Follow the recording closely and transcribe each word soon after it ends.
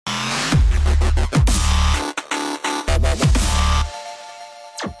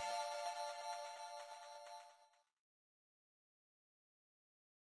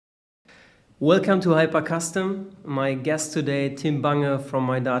Welcome to Hyper Custom. My guest today, Tim Bange from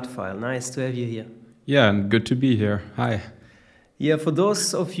My Dart File. Nice to have you here. Yeah, and good to be here. Hi. Yeah, for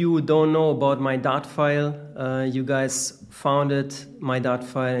those of you who don't know about My Dart File, you guys founded My Dart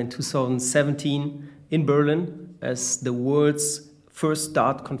File in 2017 in Berlin as the world's first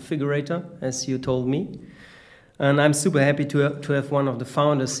Dart configurator, as you told me. And I'm super happy to have one of the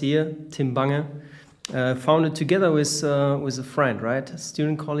founders here, Tim Bange. Founded together with a friend, right? A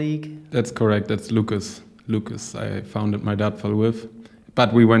student colleague? That's correct. That's Lucas. Lucas, I founded My Dart File with.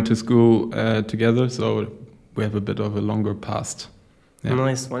 But we went to school together, so we have a bit of a longer past. Yeah.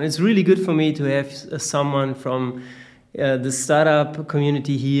 Nice one. It's really good for me to have someone from the startup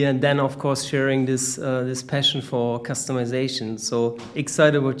community here, and then, of course, sharing this passion for customization. So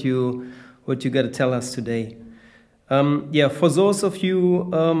excited what you got to tell us today. For those of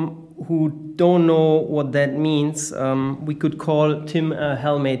you who don't know what that means, we could call Tim a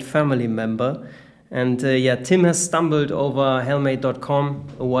Helmate family member. And Tim has stumbled over Helmate.com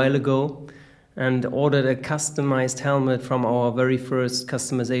a while ago and ordered a customized helmet from our very first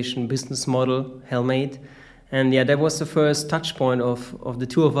customization business model, Helmate. And that was the first touch point of the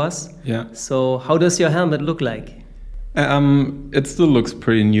two of us. Yeah. So how does your helmet look like? It still looks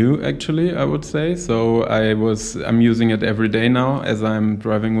pretty new, actually, I would say. So I'm using it every day now as I'm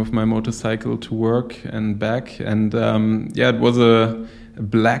driving with my motorcycle to work and back. And it was a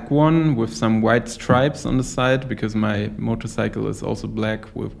black one with some white stripes on the side because my motorcycle is also black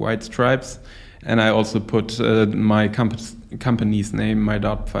with white stripes. And I also put my company's name, My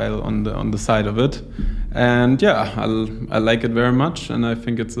Dart File, on the side of it. And I like it very much, and I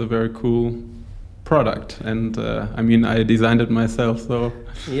think it's a very cool product. And I designed it myself, so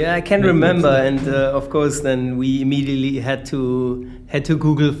I can remember. And of course, then we immediately had to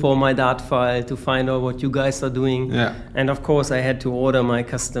Google for My Dart File to find out what you guys are doing. Yeah. And of course, I had to order my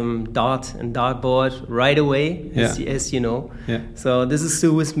custom dart and dartboard right away, as you know. Yeah. So this is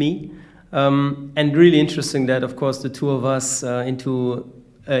still with me. And really interesting that, of course, the two of us into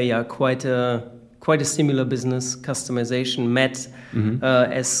quite a similar business, customization, met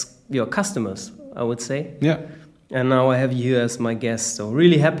as your customers, I would say. Yeah. And now I have you as my guest. So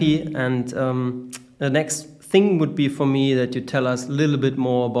really happy. And the next thing would be for me that you tell us a little bit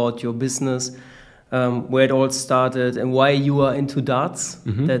more about your business, where it all started and why you are into darts.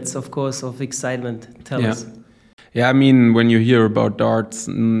 Mm-hmm. That's, of course, of excitement. Tell us. Yeah, I mean, when you hear about darts,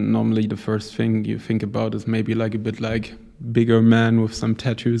 normally the first thing you think about is maybe like a bit like bigger men with some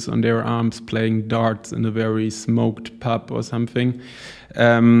tattoos on their arms playing darts in a very smoked pub or something.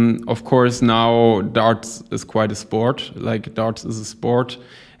 Of course, now darts is quite a sport. Like, darts is a sport.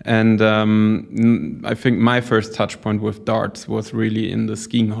 And I think my first touch point with darts was really in the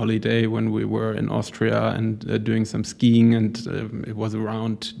skiing holiday when we were in Austria and doing some skiing, and it was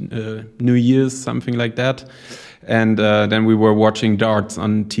around New Year's, something like that. And then we were watching darts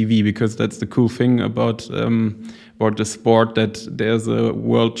on TV, because that's the cool thing about the sport, that there's a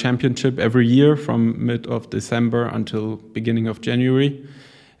world championship every year from mid of December until beginning of January.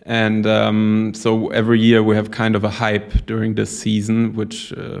 And so every year we have kind of a hype during this season,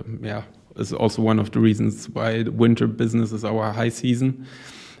 which is also one of the reasons why the winter business is our high season.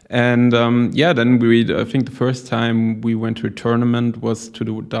 And then I think the first time we went to a tournament was to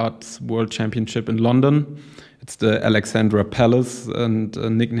the Darts World Championship in London. It's the Alexandra Palace, and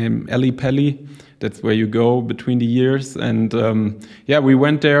nickname Ellie Pelly. That's where you go between the years. And we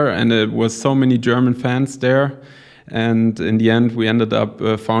went there, and it was so many German fans there. And in the end, we ended up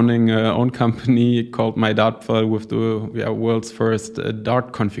founding our own company called My Dart File with the world's first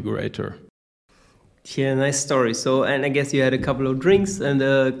dart configurator. Yeah, nice story. So, and I guess you had a couple of drinks and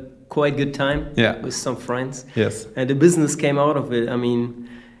a quite good time with some friends. Yes. And the business came out of it. I mean,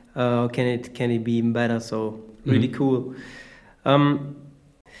 can it be even better? So really cool.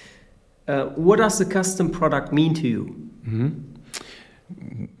 What does the custom product mean to you? Mm-hmm.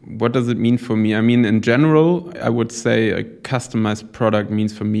 What does it mean for me? I mean, in general, I would say a customized product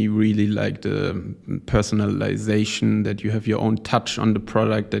means for me really like the personalization, that you have your own touch on the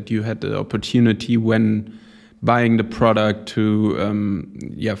product, that you had the opportunity when buying the product to,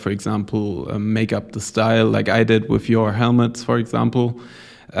 for example, make up the style like I did with your helmets, for example.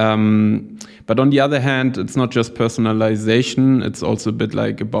 But on the other hand, it's not just personalization, it's also a bit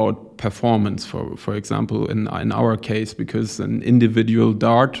like about performance, for example, in our case, because an individual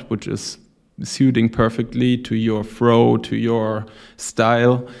dart, which is suiting perfectly to your throw, to your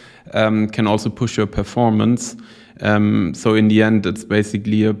style, can also push your performance. So in the end, it's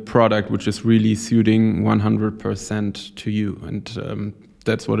basically a product which is really suiting 100% to you. And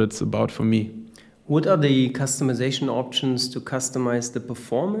that's what it's about for me. What are the customization options to customize the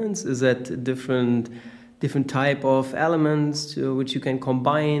performance? Is that different type of elements which you can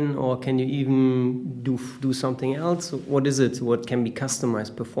combine, or can you even do something else? What is it? What can be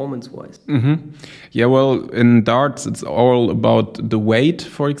customized performance-wise? Yeah, well, in darts, it's all about the weight,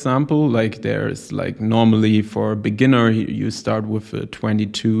 for example. Like there's like normally for a beginner, you start with a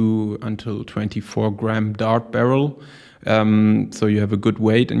 22 until 24 gram dart barrel. So you have a good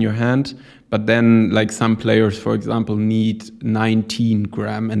weight in your hand. But then like some players, for example, need 19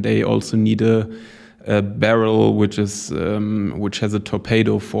 gram, and they also need a barrel which has a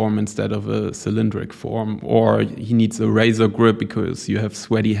torpedo form instead of a cylindric form, or he needs a razor grip because you have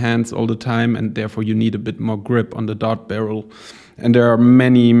sweaty hands all the time, and therefore you need a bit more grip on the dart barrel. And there are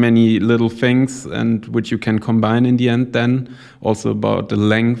many little things and which you can combine in the end. Then also about the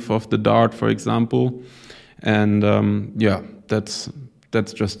length of the dart, for example, and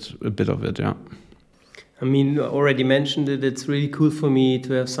that's just a bit of it. Yeah, I mean, you already mentioned it. It's really cool for me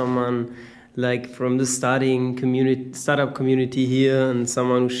to have someone like from the startup community here, and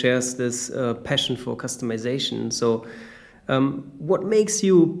someone who shares this passion for customization. So what makes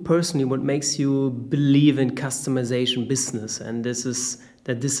you believe in customization business, and this is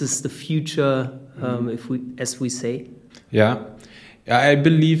the future, as we say? Yeah, I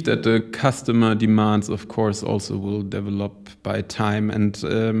believe that the customer demands, of course, also will develop by time. And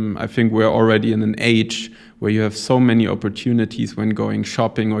I think we're already in an age where you have so many opportunities when going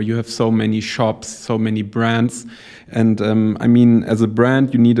shopping, or you have so many shops, so many brands. And I mean, as a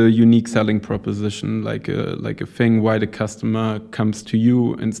brand, you need a unique selling proposition, like a thing why the customer comes to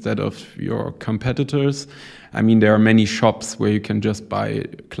you instead of your competitors. I mean, there are many shops where you can just buy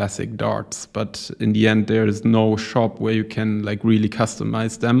classic darts, but in the end, there is no shop where you can like really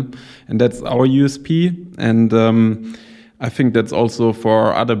customize them. And that's our USP. And I think that's also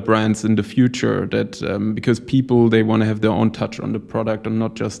for other brands in the future, that because people, they want to have their own touch on the product and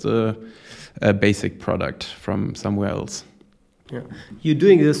not just a basic product from somewhere else. Yeah, you're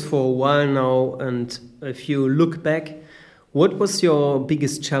doing this for a while now, and if you look back, what was your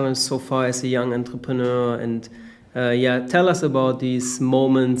biggest challenge so far as a young entrepreneur? And tell us about these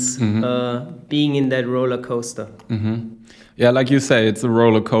moments being in that roller coaster. Yeah, like you say, it's a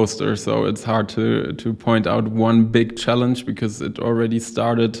roller coaster, so it's hard to point out one big challenge, because it already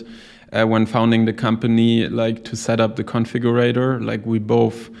started when founding the company, like to set up the configurator. Like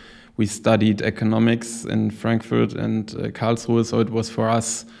we studied economics in Frankfurt and Karlsruhe, so it was for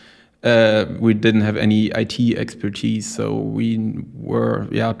us, we didn't have any IT expertise, so we were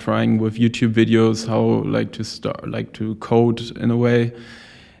trying with YouTube videos how to code in a way.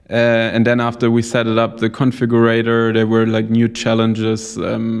 And then after we set it up, the configurator, there were like new challenges.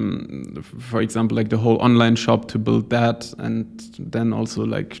 For example, like the whole online shop, to build that, and then also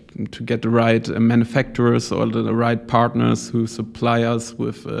like to get the right manufacturers or the right partners who supply us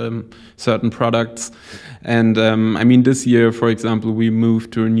with certain products. And I mean, this year, for example, we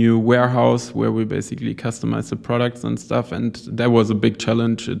moved to a new warehouse where we basically customize the products and stuff. And that was a big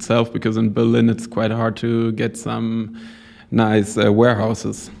challenge itself, because in Berlin, it's quite hard to get some nice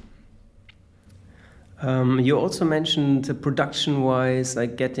warehouses. You also mentioned production-wise,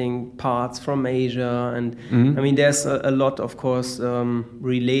 like getting parts from Asia, and I mean, there's a lot, of course,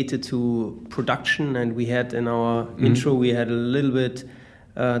 related to production. And we had in our intro, we had a little bit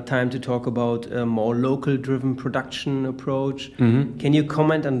time to talk about a more local-driven production approach. Can you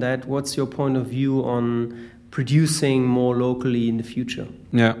comment on that? What's your point of view on producing more locally in the future?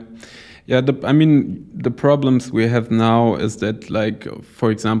 Yeah, the problems we have now is that, like,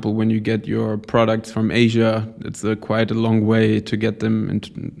 for example, when you get your products from Asia, it's quite a long way to get them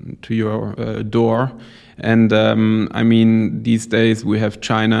into your door. And I mean, these days we have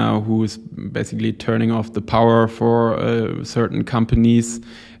China, who is basically turning off the power for certain companies.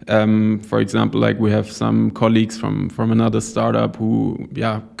 For example, like we have some colleagues from another startup who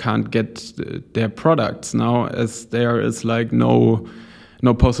can't get their products now, as there is like no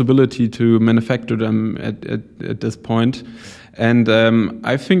possibility to manufacture them at this point. And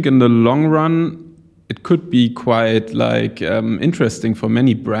I think in the long run, it could be quite like interesting for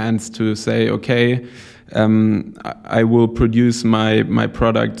many brands to say, okay, I will produce my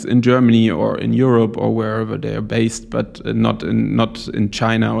products in Germany or in Europe or wherever they are based, but not in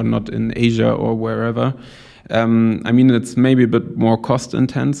China or not in Asia or wherever. I mean, it's maybe a bit more cost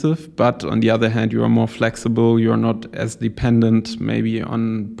intensive, but on the other hand, you are more flexible. You're not as dependent maybe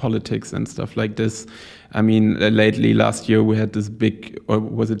on politics and stuff like this. I mean, lately, last year, we had this big, or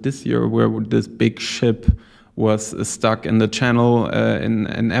was it this year, where this big ship was stuck in the channel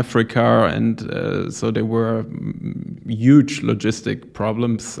in Africa. And so there were huge logistic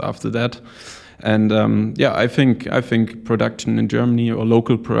problems after that. And I think production in Germany, or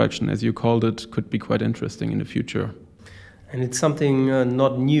local production as you called it, could be quite interesting in the future. And it's something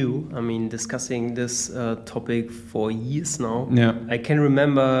not new. I mean, discussing this topic for years now. Yeah. I can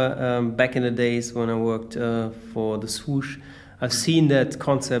remember back in the days when I worked for the Swoosh, I've seen that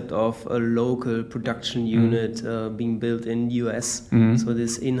concept of a local production unit being built in the US. So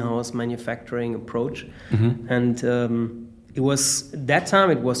this in-house manufacturing approach. And it was, that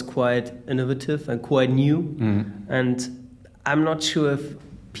time it was quite innovative and quite new. And I'm not sure if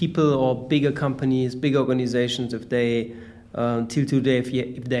people or bigger companies, big organizations, if they till today,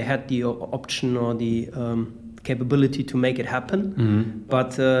 if they had the option or the capability to make it happen.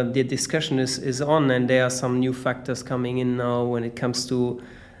 But the discussion is on, and there are some new factors coming in now when it comes to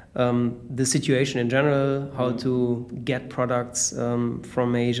the situation in general, how to get products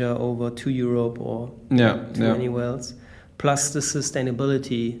from Asia over to Europe or to anywhere else. Plus the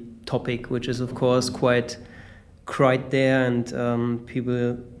sustainability topic, which is of course quite there, and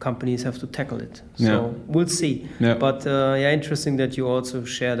companies have to tackle it. So we'll see. But interesting that you also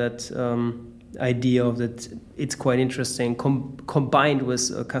share that idea of that. It's quite interesting combined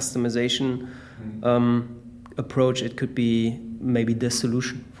with a customization approach. It could be maybe the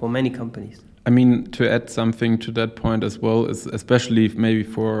solution for many companies. I mean, to add something to that point as well, is especially maybe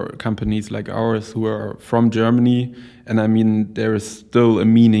for companies like ours who are from Germany, and I mean, there is still a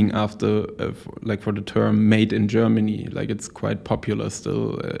meaning after, for the term "made in Germany." Like, it's quite popular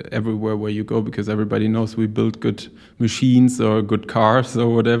still everywhere where you go, because everybody knows we build good machines or good cars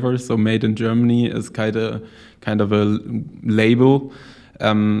or whatever. So, "made in Germany" is kind of a label.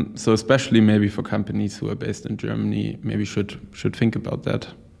 So, especially maybe for companies who are based in Germany, maybe should think about that.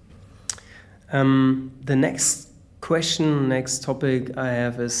 The next topic I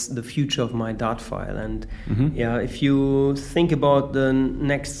have is the future of my Dart file. And if you think about the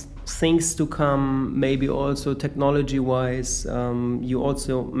next things to come, maybe also technology-wise, you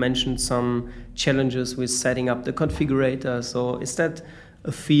also mentioned some challenges with setting up the configurator. So is that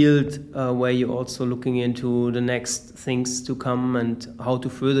a field where you're also looking into the next things to come and how to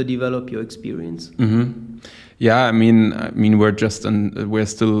further develop your experience? Yeah, I mean, we're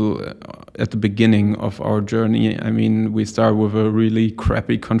still at the beginning of our journey. I mean, we start with a really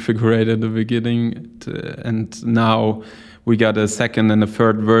crappy configurator at the beginning, and now we got a second and a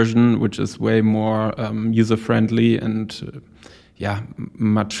third version, which is way more user-friendly and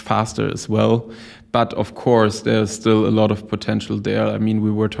much faster as well. But of course, there's still a lot of potential there. I mean,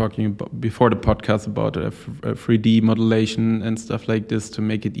 we were talking about, before the podcast, about 3D modulation and stuff like this to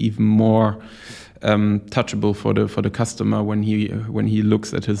make it even more touchable for the customer when he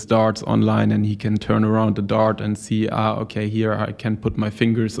looks at his darts online, and he can turn around the dart and see, okay, here I can put my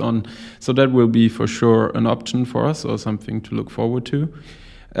fingers on. So that will be for sure an option for us, or something to look forward to.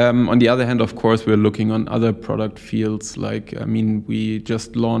 On the other hand, of course, we're looking on other product fields. Like, I mean, we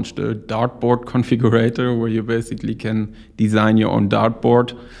just launched a dartboard configurator where you basically can design your own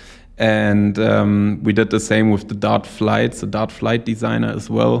dartboard. And we did the same with the Dart Flights, the Dart Flight designer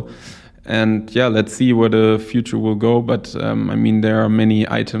as well. And let's see where the future will go. But I mean, there are many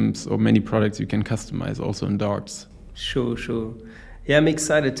items or many products you can customize also in darts. Sure. Yeah, I'm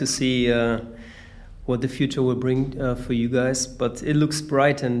excited to see what the future will bring for you guys. But it looks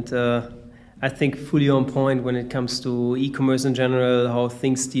bright, and I think fully on point when it comes to e-commerce in general, how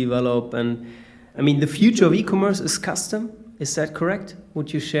things develop. And I mean, the future of e-commerce is custom. Is that correct?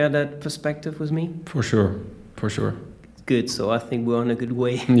 Would you share that perspective with me? For sure. Good. So I think we're on a good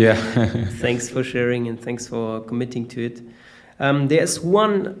way. Yeah. Thanks for sharing, and thanks for committing to it. There's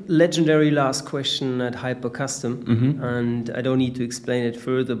one legendary last question at Hyper Custom, and I don't need to explain it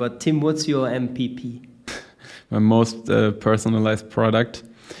further, but Tim, what's your MPP? My most personalized product.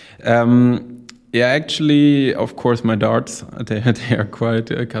 Actually, of course, my darts, they are quite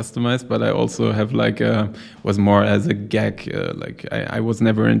customized, but I also have was more as a gag. I was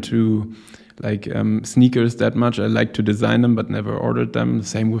never into sneakers that much. I like to design them, but never ordered them.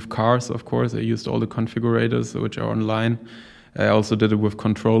 Same with cars, of course. I used all the configurators which are online. I also did it with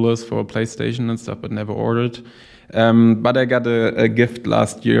controllers for PlayStation and stuff, but never ordered. But I got a gift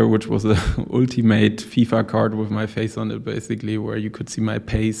last year, which was an ultimate FIFA card with my face on it, basically, where you could see my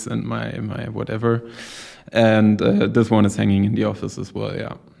pace and my whatever. And this one is hanging in the office as well,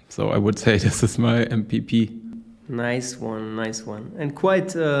 yeah. So I would say this is my MPP. Nice one. And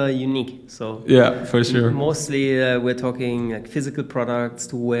quite unique. So yeah, for sure. Mostly we're talking like physical products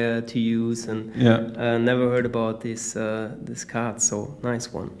to wear, to use, and never heard about this card. So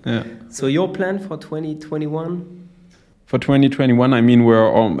nice one. Yeah. So your plan for 2021? For 2021, I mean,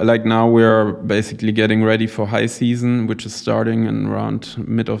 we're basically getting ready for high season, which is starting in around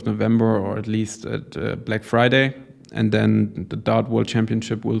mid of November, or at least at Black Friday. And then the Dart World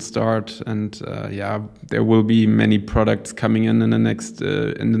Championship will start, and there will be many products coming in the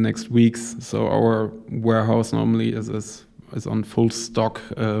next weeks. So our warehouse normally is on full stock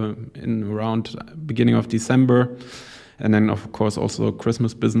in around beginning of December, and then of course also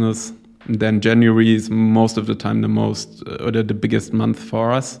Christmas business. And then January is most of the time the biggest month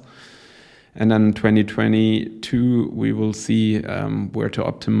for us. And then 2022 we will see where to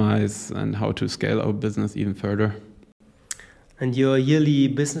optimize and how to scale our business even further. And your yearly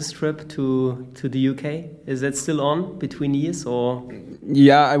business trip to the UK, is that still on between years, or?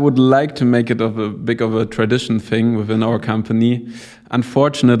 Yeah, I would like to make it a big of a tradition thing within our company.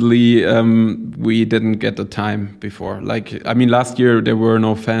 Unfortunately, we didn't get the time before. Last year there were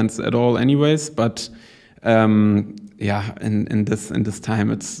no fans at all anyways, but in this time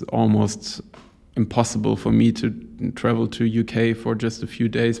it's almost impossible for me to travel to UK for just a few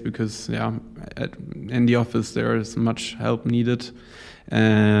days because in the office there is much help needed.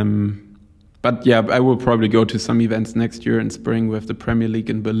 But I will probably go to some events next year in spring with the Premier League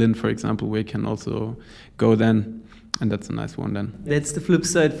in Berlin, for example. We can also go then, and that's a nice one then. That's the flip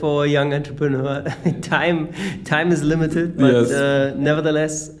side for a young entrepreneur. Time is limited, but yes.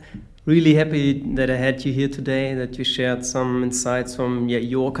 Nevertheless, really happy that I had you here today, that you shared some insights from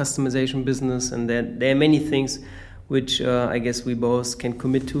your customization business, and that there are many things which I guess we both can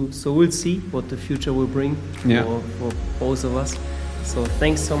commit to. So we'll see what the future will bring for both of us. So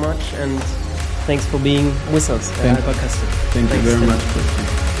thanks so much, and thanks for being with us at Hypercustom. Thank you very much,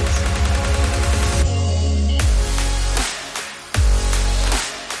 Christian.